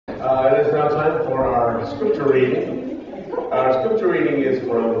It is now time for our scripture reading. Our scripture reading is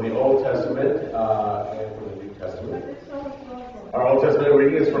from the Old Testament and from the New Testament. Our Old Testament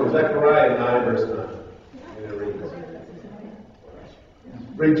reading is from Zechariah 9, verse 9. And it reads,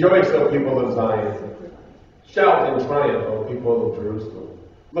 "Rejoice, O people of Zion. Shout in triumph, O people of Jerusalem.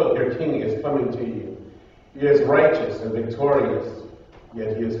 Look, your king is coming to you. He is righteous and victorious,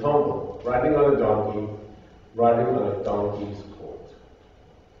 yet he is humble, riding on a donkey, riding on a donkey's colt."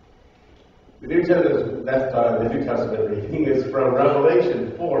 The New Testament reading is from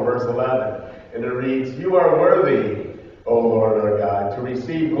Revelation 4, verse 11. And it reads, "You are worthy, O Lord our God, to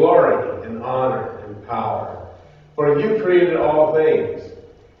receive glory and honor and power. For you created all things,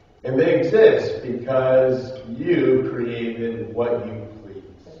 and they exist because you created what you please."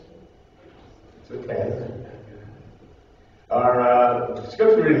 It's okay. Our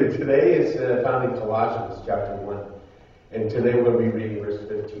scripture reading today is found in Colossians chapter 1. And today we'll be reading verse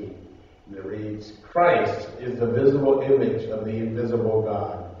 15. And it reads, "Christ is the visible image of the invisible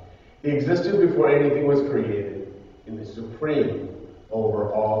God. He existed before anything was created and is supreme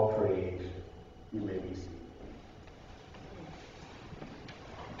over all creation." You may be seated.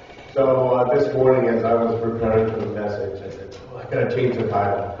 So this morning as I was preparing for the message, I said, I gotta change the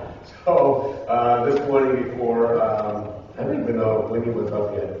title. So this morning before, I don't even know when he was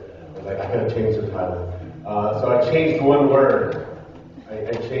up yet, I was like, I gotta change the title. So I changed one word.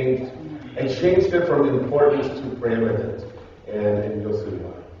 I changed it from importance to preeminence, and you'll see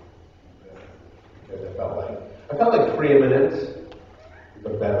why. Because I felt like preeminence is a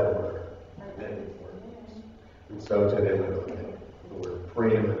better word than importance. And so today we're looking at the word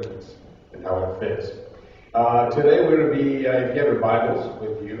preeminence and how it fits. Today we're going to be, if you have your Bibles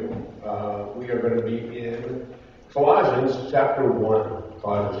with you, we are going to be in Colossians chapter 1.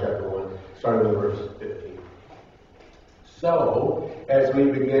 Colossians chapter 1, starting with verse 15. So, as we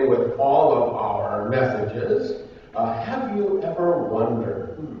begin with all of our messages, have you ever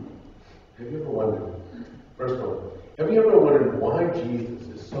wondered, first one, have you ever wondered why Jesus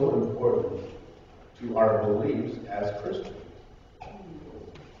is so important to our beliefs as Christians?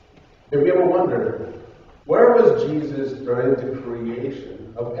 Have you ever wondered, where was Jesus during the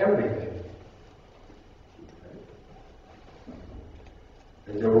creation of everything?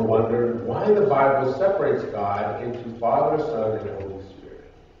 Have you ever wondered why the Bible separates God into Father, Son, and Holy Spirit?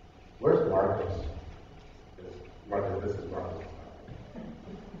 Where's Marcus? This is Marcus.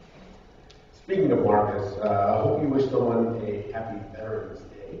 Speaking of Marcus, I hope you wish someone a happy Veterans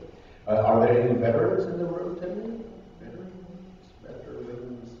Day. Are there any veterans in the room today?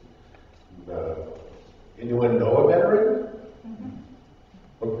 Veterans? No. Anyone know a veteran?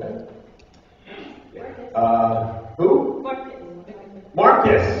 Okay. Yeah. Who?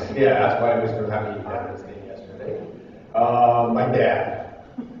 Marcus. Yeah, that's why I was so happy Veterans Day yesterday. My dad.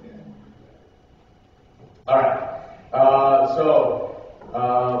 All right.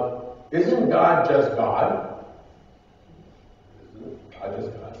 Isn't God just God? Isn't God just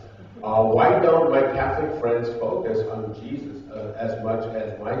God? Why don't my Catholic friends focus on Jesus as much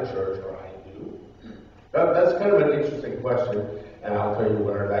as my church or I do? That's kind of an interesting question, and I'll tell you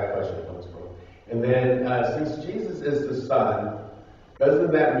where that question comes from. And then, since Jesus is the Son,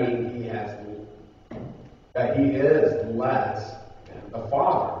 doesn't that mean that he is less than the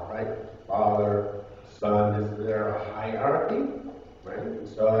Father, right? Father, Son, is there a hierarchy? Right? And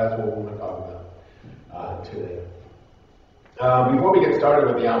so that's what we're going to talk about today. Before we get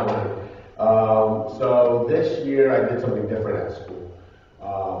started with the outline, so this year I did something different at school.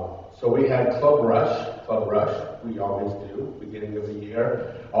 So we had Club Rush. We always do, beginning of the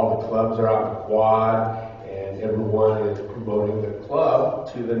year. All the clubs are out in the quad, and everyone is promoting the club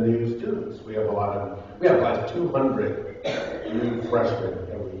to the new students. We have like 200 new freshmen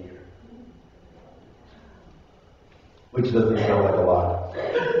every year, which doesn't sound like a lot.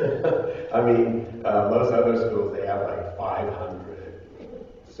 I mean, most other schools, they have like 500,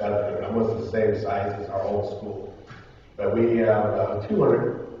 700, almost the same size as our old school. But we have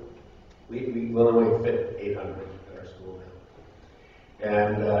 200. We only fit 800 at our school now.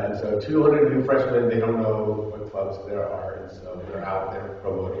 And so 200 new freshmen, they don't know what clubs there are, and so they're out there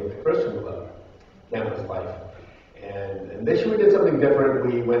promoting the Christian club, Campus Life. And this year we did something different.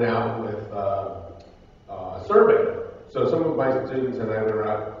 We went out with a survey. So some of my students and I were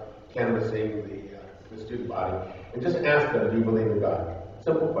out canvassing the student body and just asked them, do you believe in God?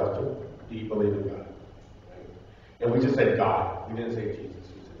 Simple question. Do you believe in God? Right? And we just said God. We didn't say Jesus.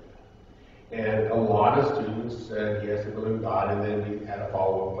 And a lot of students said, yes, they believe in God. And then we had a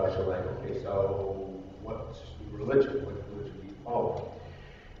follow-up question like, okay, so what's your religion? What religion do you follow?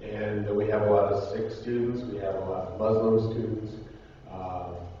 And we have a lot of Sikh students. We have a lot of Muslim students.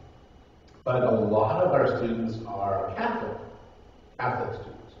 But a lot of our students are Catholic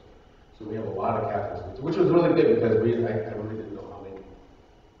students. So we have a lot of Catholic students, which was really good because I really didn't know how many.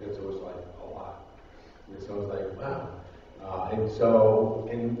 And so it was like a lot. And so I was like, wow.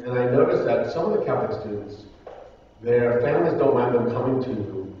 And I noticed that some of the Catholic students, their families don't mind them coming to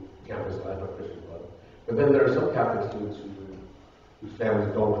campus life or Christian club. But then there are some Catholic students whose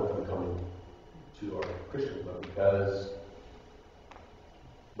families don't want them coming to our Christian club because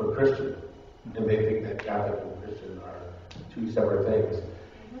we're Christian. And they think that Catholic and Christian are two separate things.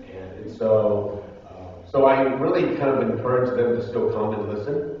 And so I really kind of encourage them to still come and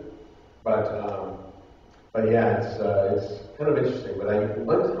listen. But yeah, it's kind of interesting. But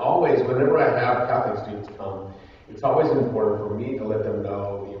whenever I have Catholic students come, it's always important for me to let them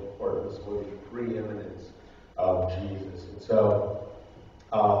know the importance or the preeminence of Jesus. And so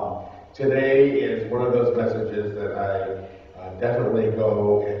today is one of those messages that I definitely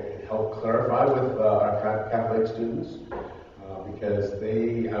go and help clarify with our Catholic students because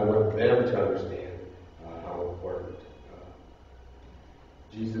I want them to understand how important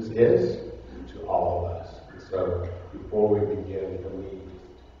Jesus is to all of us. And so before we begin, let me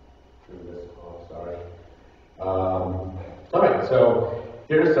just turn this off. Sorry. All right, so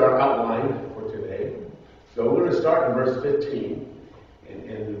here's our outline for today. So we're going to start in verse 15 and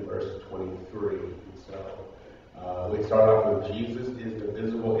end in verse 23. And so we start off with Jesus is the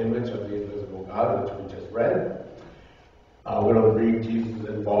visible image of the invisible God, which we just read. We're going to read Jesus'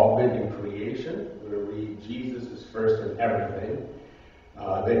 involvement in creation. We're going to read Jesus is first in everything.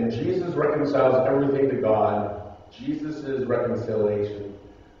 Then Jesus reconciles everything to God. Jesus' reconciliation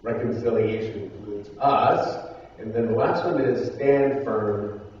includes us. And then the last one is stand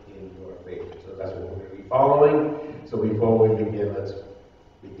firm in your faith. So that's what we're going to be following. So before we begin, let's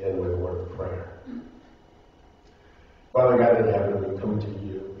begin with a word of prayer. Father God in heaven, we come to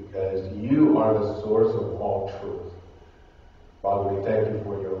you because you are the source of all truth. Father, we thank you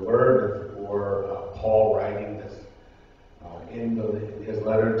for your word and for Paul writing this in his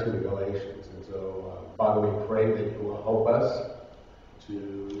letter to the Galatians. And so, Father, we pray that you will help us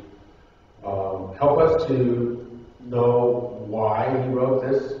to know why he wrote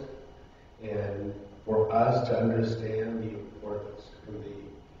this and for us to understand the importance and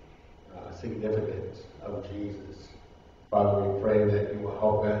the significance of Jesus. Father, we pray that you will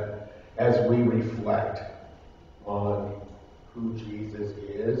help us as we reflect on who Jesus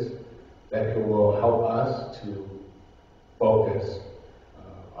is, that it will help us to focus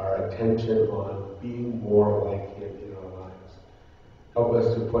our attention on being more like him in our lives. Help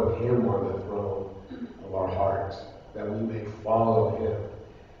us to put him on the throne of our hearts, that we may follow him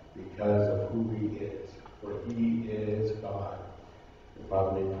because of who he is, for he is God. And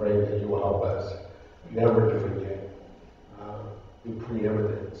Father, we pray that you will help us never to forget the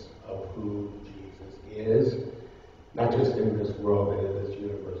preeminence of who Jesus is, not just in this world and in this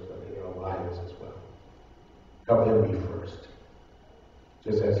universe, but in our lives as well. Help him be first,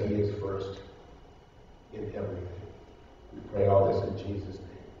 just as he is first in everything. We pray all this in Jesus'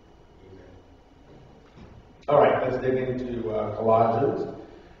 name. Amen. All right, let's dig into Colossians.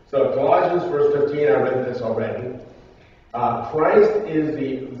 So Colossians verse 15, I read this already. Christ is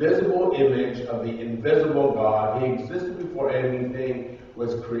the visible image of the invisible God. He existed before anything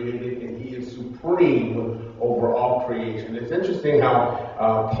was created, and he is supreme over all creation. It's interesting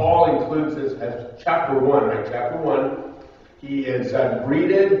how Paul includes this as chapter 1, right? Chapter 1, he has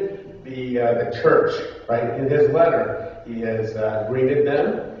greeted the church, right? In his letter, he has greeted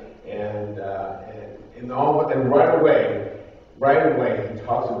them, and right away, he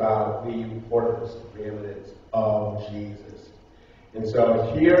talks about the importance, the preeminence of Jesus. And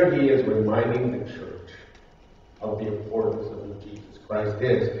so here he is reminding the church of the importance of who Jesus Christ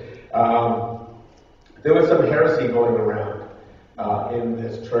is. There was some heresy going around in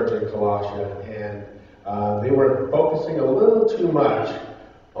this church in Colossia, and they were focusing a little too much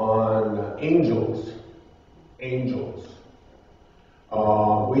on angels.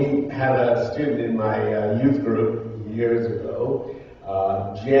 We had a student in my youth group years ago,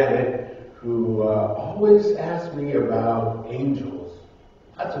 Janet, who always asked me about angels.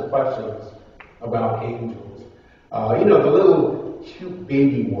 Lots of questions about angels. The little cute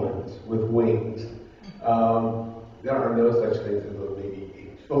baby ones with wings. There are no such things as little baby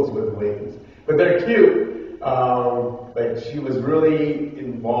angels with wings, but they're cute. But she was really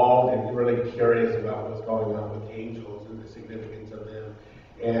involved and really curious about what's going on with angels and the significance of them.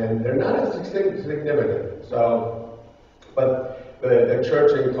 And they're not as significant. But the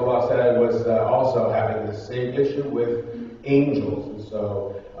church in Colossae was also having the same issue with angels. And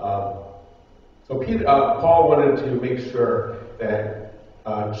so Paul wanted to make sure that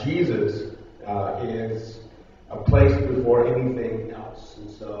Jesus is a place before anything else. And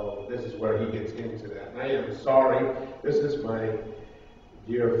so this is where he gets into that. And I am sorry. This is my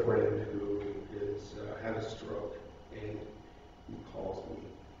dear friend who is had a stroke, and he calls me.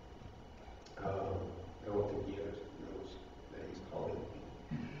 I don't think he knows that he's calling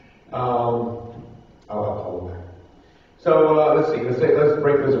me. I'll call him back. So let's see. Let's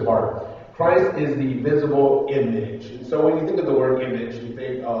break this apart. Christ is the visible image. And so when you think of the word image, you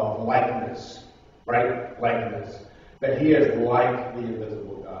think of likeness, right? Likeness. That he is like the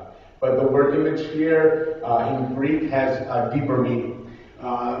invisible God. But the word image here in Greek has a deeper meaning.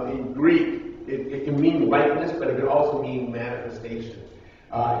 In Greek, it can mean likeness, but it can also mean manifestation.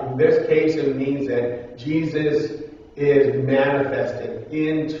 In this case, it means that Jesus is manifested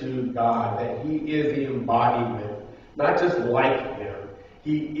into God, that he is the embodiment, not just like him.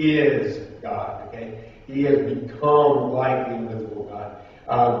 He is God, okay? He has become like the invisible God.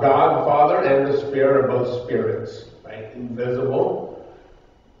 God the Father and the Spirit are both spirits, right? Invisible.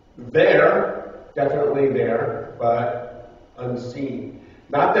 There, definitely there, but unseen.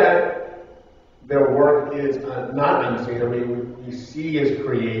 Not that their work is not unseen. I mean, we see his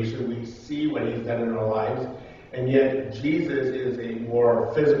creation. We see what he's done in our lives. And yet, Jesus is a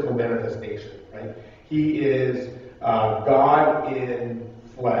more physical manifestation, right? He is God in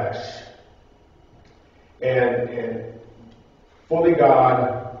flesh. And fully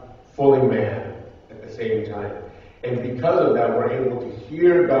God, fully man at the same time. And because of that, we're able to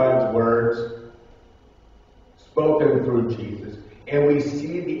hear God's words spoken through Jesus. And we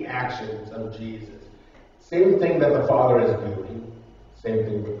see the actions of Jesus. Same thing that the Father is doing. Same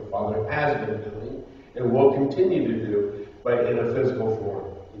thing that the Father has been doing. And will continue to do, but in a physical form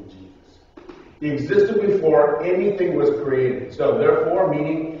in Jesus. He existed before anything was created. So therefore,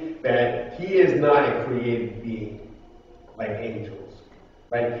 meaning that he is not a created being like angels.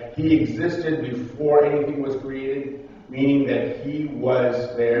 Right? He existed before anything was created, meaning that he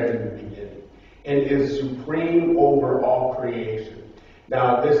was there in the beginning. And is supreme over all creation.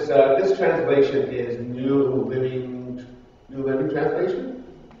 Now, this translation is New Living Translation.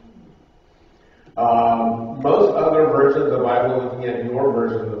 Most other versions of the Bible, looking at your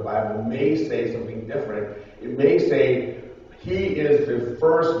version of the Bible, may say something different. It may say, he is the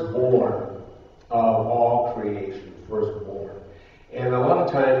firstborn of all creation, firstborn. And a lot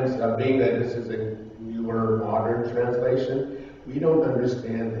of times, being that this is a newer, modern translation, we don't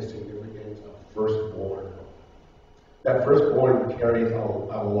understand the significance of firstborn. That firstborn carries a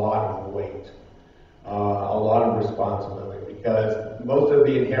lot of weight, a lot of responsibility, because most of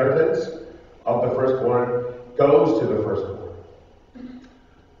the inheritance of the firstborn goes to the firstborn.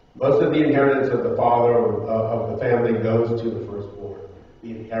 Most of the inheritance of the father of the family goes to the firstborn.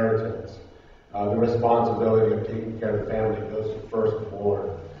 The inheritance, the responsibility of taking care of the family goes to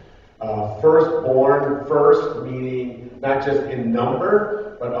firstborn. Firstborn, first meaning not just in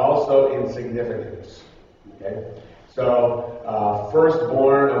number, but also in significance. Okay? So,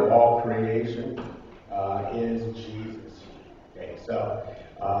 firstborn of all creation is Jesus. Okay, so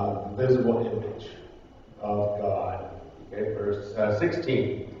visible image of God. Okay, verse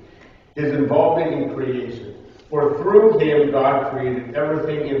 16. His involvement in creation. For through him God created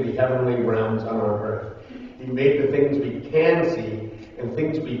everything in the heavenly realms on our earth. He made the things we can see and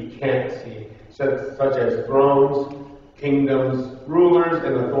things we can't see, such as thrones, kingdoms, rulers,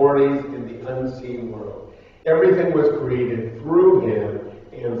 and authorities in the unseen world. Everything was created through him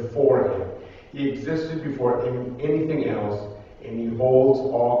and for him. He existed before anything else, and he holds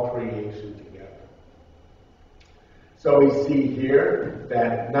all creation together. So we see here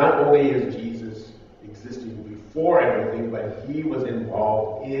that not only is Jesus existing before everything, but he was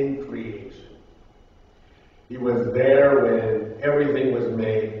involved in creation. He was there when everything was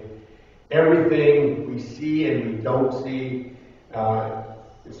made. Everything we see and we don't see.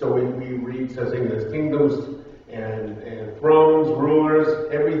 So we read something as kingdoms and thrones, rulers,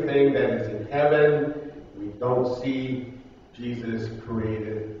 everything that is in heaven, we don't see. Jesus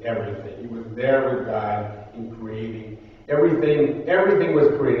created everything. He was there with God in creating everything. Everything was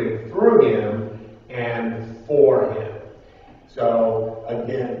created through him and for him. So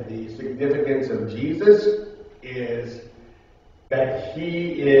again, the significance of Jesus is that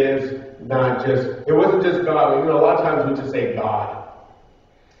he is not just, it wasn't just God. You know, a lot of times we just say God.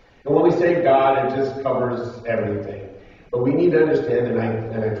 And when we say God, it just covers everything. But we need to understand, and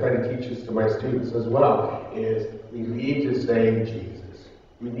I try to teach this to my students as well, is we need to say Jesus.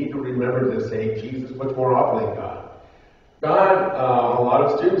 We need to remember to say Jesus much more often than God. God, a lot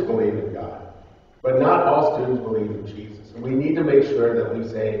of students believe in God, but not all students believe in Jesus. And we need to make sure that we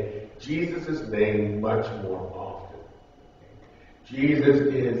say Jesus' name much more often. Jesus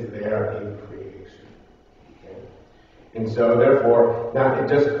is there in creation. Okay? And so, therefore, not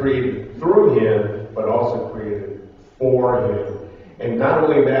just created through him, but also created for him. And not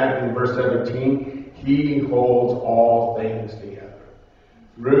only that, in verse 17, he holds all things together.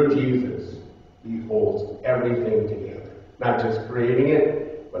 Through Jesus, he holds everything together. Not just creating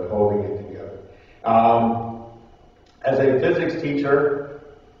it, but holding it together. As a physics teacher,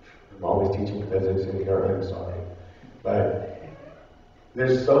 I'm always teaching physics in here, I'm sorry. But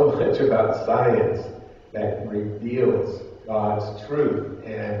there's so much about science that reveals God's truth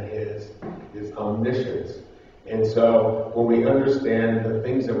and his omniscience. And so when we understand the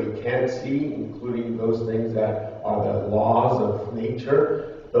things that we can't see, including those things that are the laws of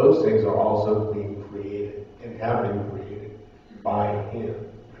nature, those things are also being created and have been created by him.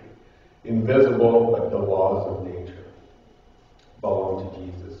 Invisible, but the laws of nature belong to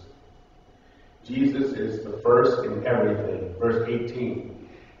Jesus. Jesus is the first in everything. Verse 18.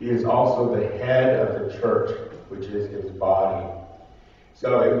 He is also the head of the church, which is his body.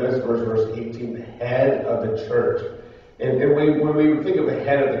 So in this verse 18, the head of the church. And when we think of the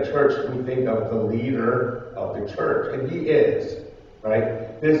head of the church, we think of the leader of the church. And he is,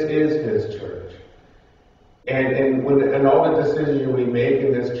 right? This is his church. And all the decisions we make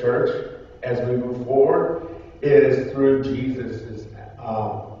in this church as we move forward is through Jesus'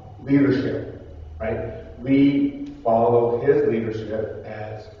 leadership, right? We follow his leadership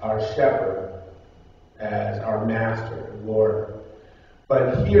as our shepherd, as our master and Lord.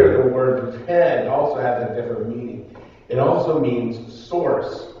 But here the word head also has a different meaning. It also means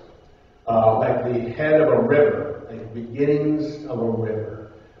source, like the head of a river, like the beginnings of a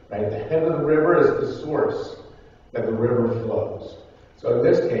river. Right? The head of the river is the source that the river flows. So in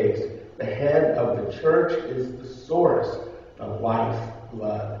this case, the head of the church is the source of life,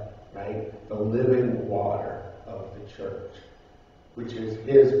 blood, right? The living water of the church, which is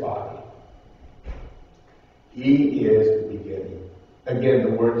his body. He is the beginning. Again,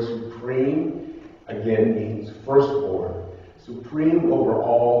 the word supreme, again, means firstborn. Supreme over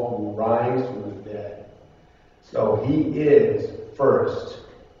all who rise from the dead. So he is first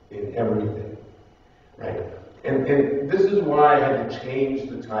in everything. Right? And this is why I had to change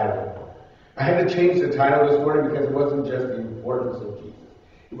the title. I had to change the title this morning because it wasn't just the importance of Jesus.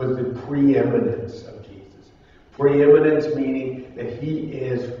 It was the preeminence of Jesus. Preeminence meaning that he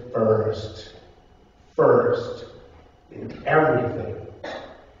is first. First in everything.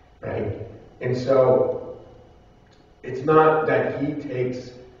 Right? And so it's not that he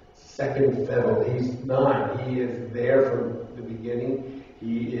takes second fiddle. He's not. He is there from the beginning.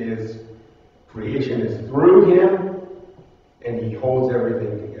 Creation is through him, and he holds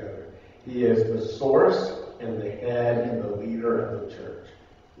everything together. He is the source and the head and the leader of the church,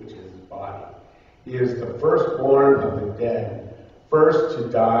 which is his body. He is the firstborn of the dead, first to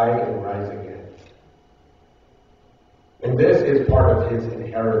die and rise again. And this is part of his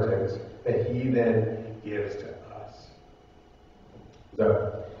inheritance that he then gives to us.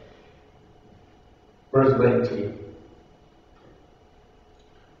 So, verse 19.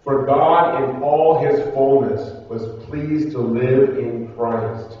 For God in all his fullness was pleased to live in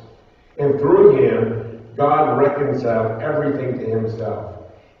Christ. And through him, God reconciled everything to himself.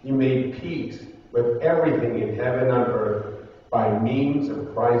 He made peace with everything in heaven and earth by means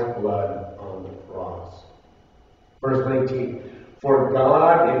of Christ's blood on the cross. Verse 19. For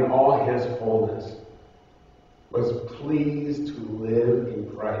God in all his fullness was pleased to live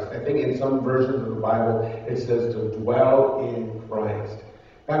in Christ. I think in some versions of the Bible it says to dwell in Christ.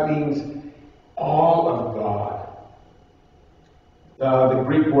 That means all of God. The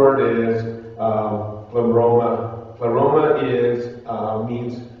Greek word is pleroma. Pleroma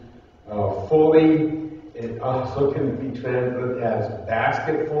means fully. It also can be translated as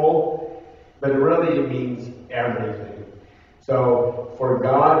basketful, but really it means everything. So for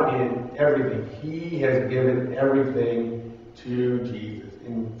God in everything, he has given everything to Jesus.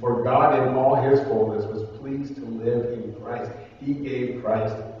 And for God in all his fullness was pleased to live in Christ. He gave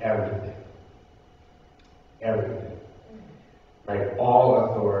Christ everything. Everything. Right?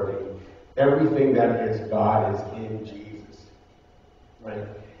 All authority. Everything that is God is in Jesus. Right?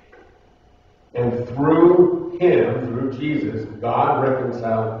 And through him, through Jesus, God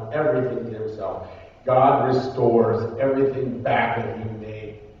reconciled everything to himself. God restores everything back that he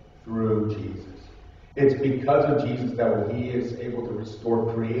made through Jesus. It's because of Jesus that when he is able to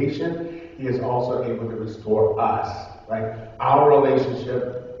restore creation, he is also able to restore us. Right? Our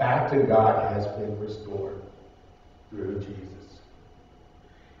relationship back to God has been restored through Jesus.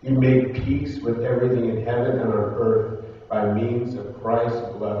 He made peace with everything in heaven and on earth by means of Christ's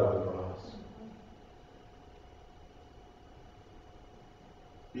blood on the cross.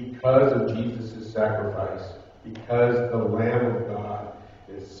 because of Jesus' sacrifice, because the Lamb of God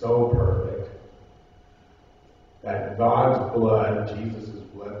is so perfect, that God's blood, Jesus'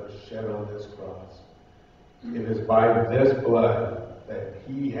 blood, was shed on this cross. It is by this blood that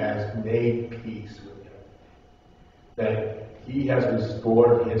he has made peace with him, that he has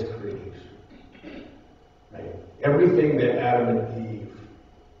restored his creation. Right? Everything that Adam and Eve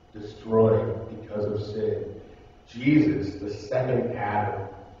destroyed because of sin, Jesus, the second Adam,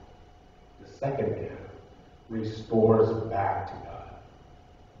 restores back to God.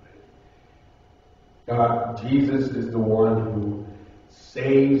 God, Jesus is the one who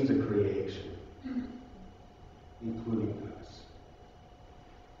saves the creation, including us.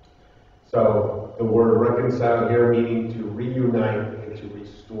 So the word reconcile here meaning to reunite and to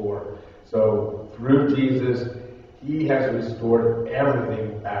restore. So through Jesus, he has restored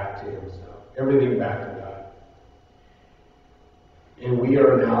everything back to himself, everything back to God. And we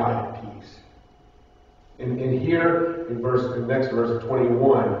are now at peace. And here, in the next verse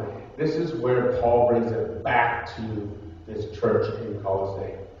 21, this is where Paul brings it back to this church in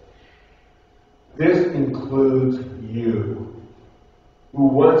Colossae. This includes you, who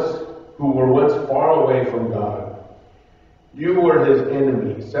were once far away from God. You were his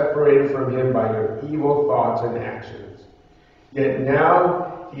enemy, separated from him by your evil thoughts and actions. Yet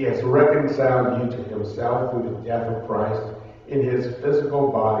now he has reconciled you to himself through the death of Christ in his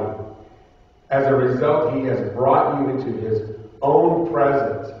physical body. As a result, he has brought you into his own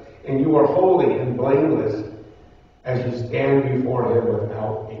presence, and you are holy and blameless as you stand before him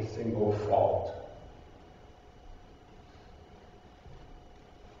without a single fault.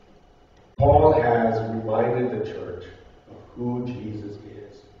 Paul has reminded the church of who Jesus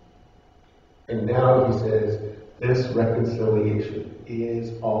is. And now he says, this reconciliation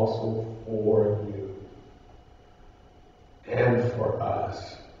is also for you and for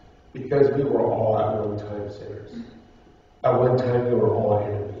us. Because we were all at one time sinners. At one time we were all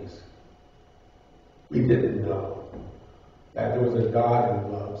enemies. We didn't know that there was a God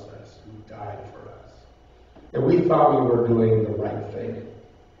who loves us, who died for us. And we thought we were doing the right thing.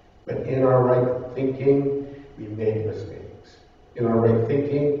 But in our right thinking, we made mistakes. In our right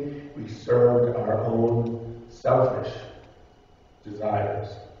thinking, we served our own selfish desires.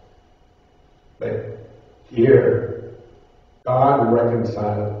 But here, God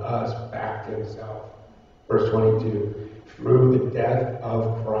reconciled us back to himself. Verse 22, through the death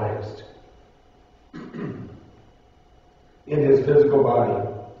of Christ in his physical body.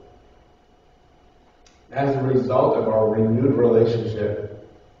 As a result of our renewed relationship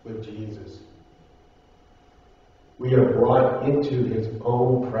with Jesus, we are brought into his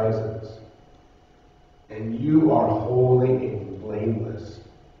own presence, and you are holy and blameless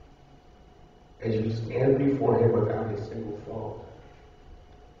as you stand before him without a single fault.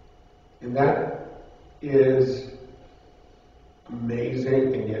 And that is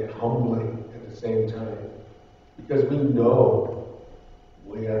amazing and yet humbling at the same time, because we know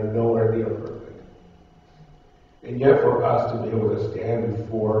we are nowhere near perfect. And yet for us to be able to stand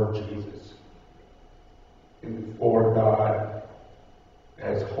before Jesus and before God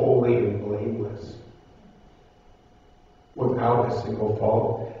as holy and blameless without a single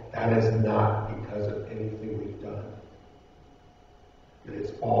fault, that is not because of anything we've done. It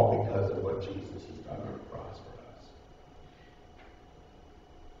is all because of what Jesus has done on the cross for us.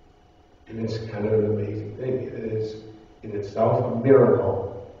 And it's kind of an amazing thing. It is in itself a miracle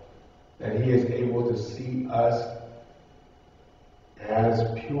that he is able to see us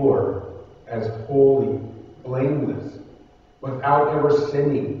as pure, as holy, blameless, without ever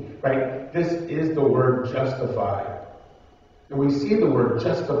sinning. Right? This is the word justified. And we see the word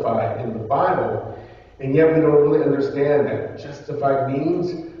justified in the Bible, and yet we don't really understand that justified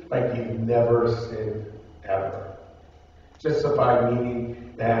means like you've never sinned ever. Justified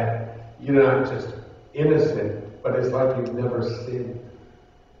meaning that you're not just innocent, but it's like you've never sinned.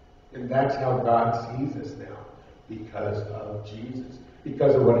 And that's how God sees us now, because of Jesus,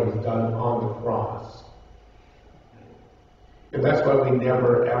 because of what he's done on the cross. And that's why we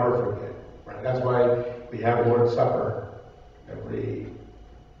never ever forget. Right? That's why we have Lord's Supper every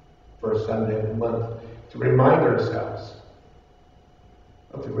first Sunday of the month, to remind ourselves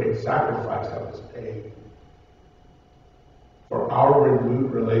of the great sacrifice that was paid for our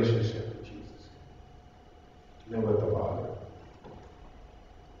renewed relationship with Jesus and with the Father.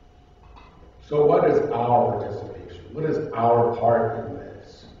 So what is our participation? What is our part in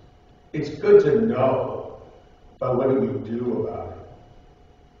this? It's good to know, but what do we do about it?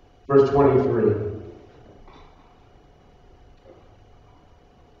 Verse 23.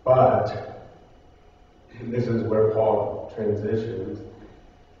 But, and this is where Paul transitions,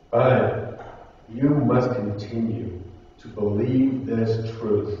 But you must continue to believe this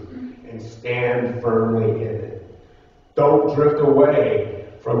truth and stand firmly in it. Don't drift away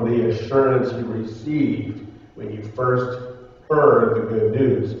from the assurance you received when you first heard the good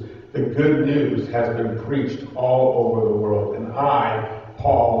news. The good news has been preached all over the world, and I,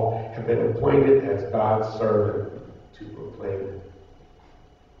 Paul, have been appointed as God's servant to proclaim it.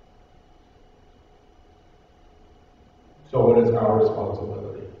 So what is our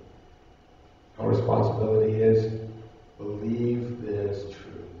responsibility? Our responsibility is believe this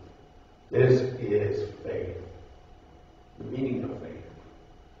truth. This is faith. The meaning of faith.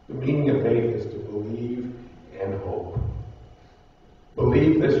 The meaning of faith is to believe and hope.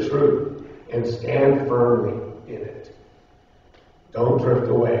 Believe this truth and stand firmly in it. Don't drift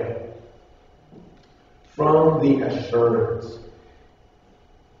away from the assurance.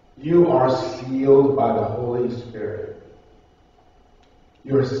 You are sealed by the Holy Spirit.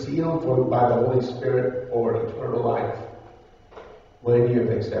 You are sealed by the Holy Spirit for eternal life when you have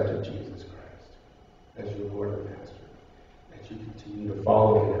accepted Jesus Christ as your Lord and Master, that you continue to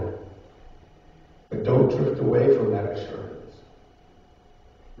follow Him. But don't drift away from that assurance.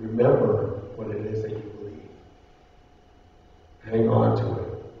 Remember what it is that you believe. Hang on to it.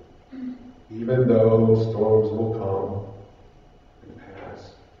 Even though storms will come and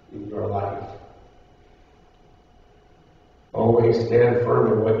pass in your life. Always stand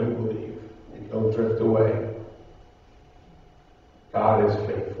firm in what you believe and don't drift away. God is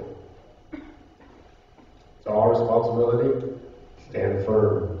faithful. It's our responsibility. Stand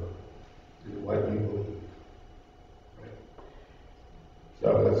firm in what you believe.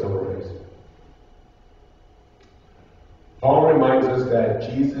 So let's summarize. Paul reminds us that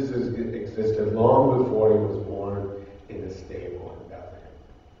Jesus existed long before he was born in a stable in Bethlehem.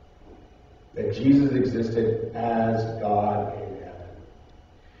 That Jesus existed as God in heaven.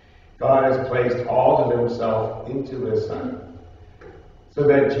 God has placed all of himself into his Son, so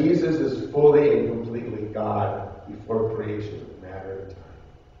that Jesus is fully and completely God before creation of matter and time.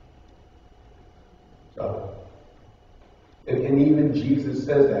 So, and even Jesus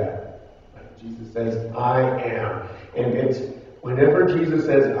says that. Jesus says, I am. And it's whenever Jesus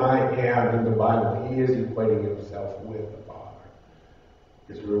says, I am in the Bible, he is equating himself with the Father.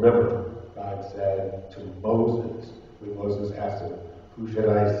 Because remember, God said to Moses, when Moses asked him, who should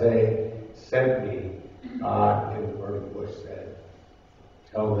I say sent me? God in the burning bush said,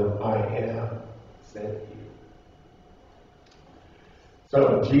 tell them I am sent you.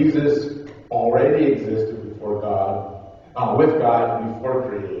 So Jesus already existed before God, with God before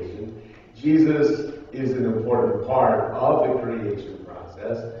creation. Jesus is an important part of the creation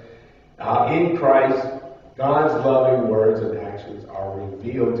process. In Christ, God's loving words and actions are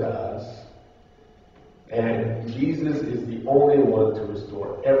revealed to us. And Jesus is the only one to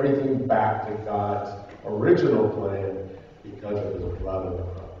restore everything back to God's original plan because of his blood on the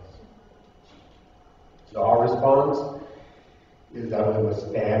cross. So our response is that we must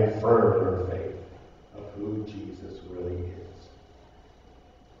stand firm in our faith of who Jesus really is.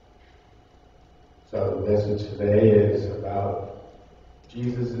 So the message today is about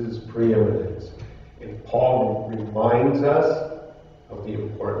Jesus' preeminence. And Paul reminds us of the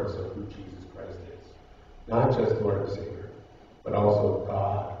importance of who Jesus Christ is. Not just Lord and Savior, but also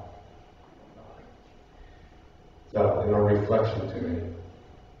God. So in our reflection today,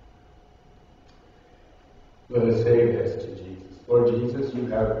 let us say this to Jesus. Lord Jesus, you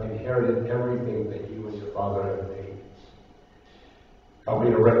have inherited everything that you and your Father have made. Help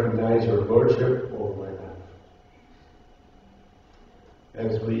me to recognize your Lordship over my life.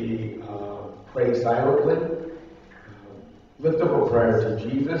 As we pray silently, lift up a prayer to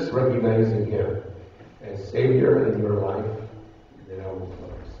Jesus, recognizing him as Savior in your life, and then I will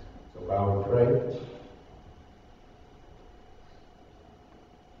close. So bow and pray.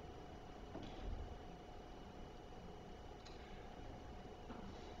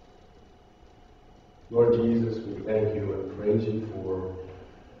 Lord Jesus, we thank you and praise you for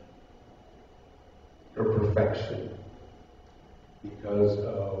your perfection because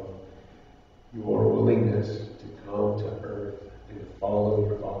of your willingness to come to earth and follow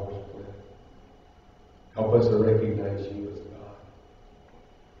your Father's plan. Help us to recognize you as God,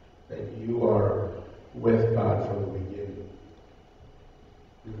 that you are with God from the beginning,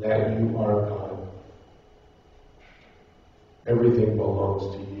 and that you are God. Everything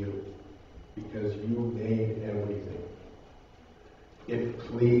belongs to you. Because you made everything. It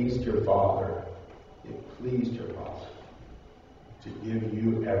pleased your Father. It pleased your Father to give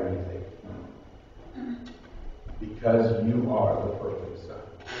you everything. Because you are the perfect Son.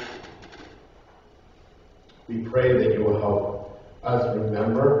 We pray that you will help us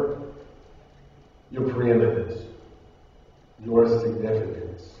remember your preeminence, your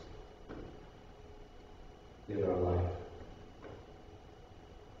significance in our life.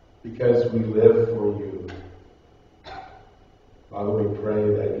 Because we live for you. Father, we pray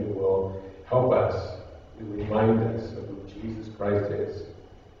that you will help us and remind us of who Jesus Christ is.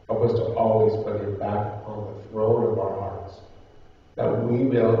 Help us to always put him back on the throne of our hearts, that we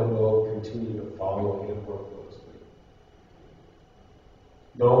will continue to follow him more closely,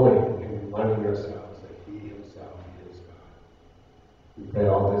 knowing and reminding ourselves that he himself is God. We pray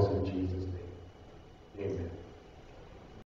all this in Jesus' name. Amen.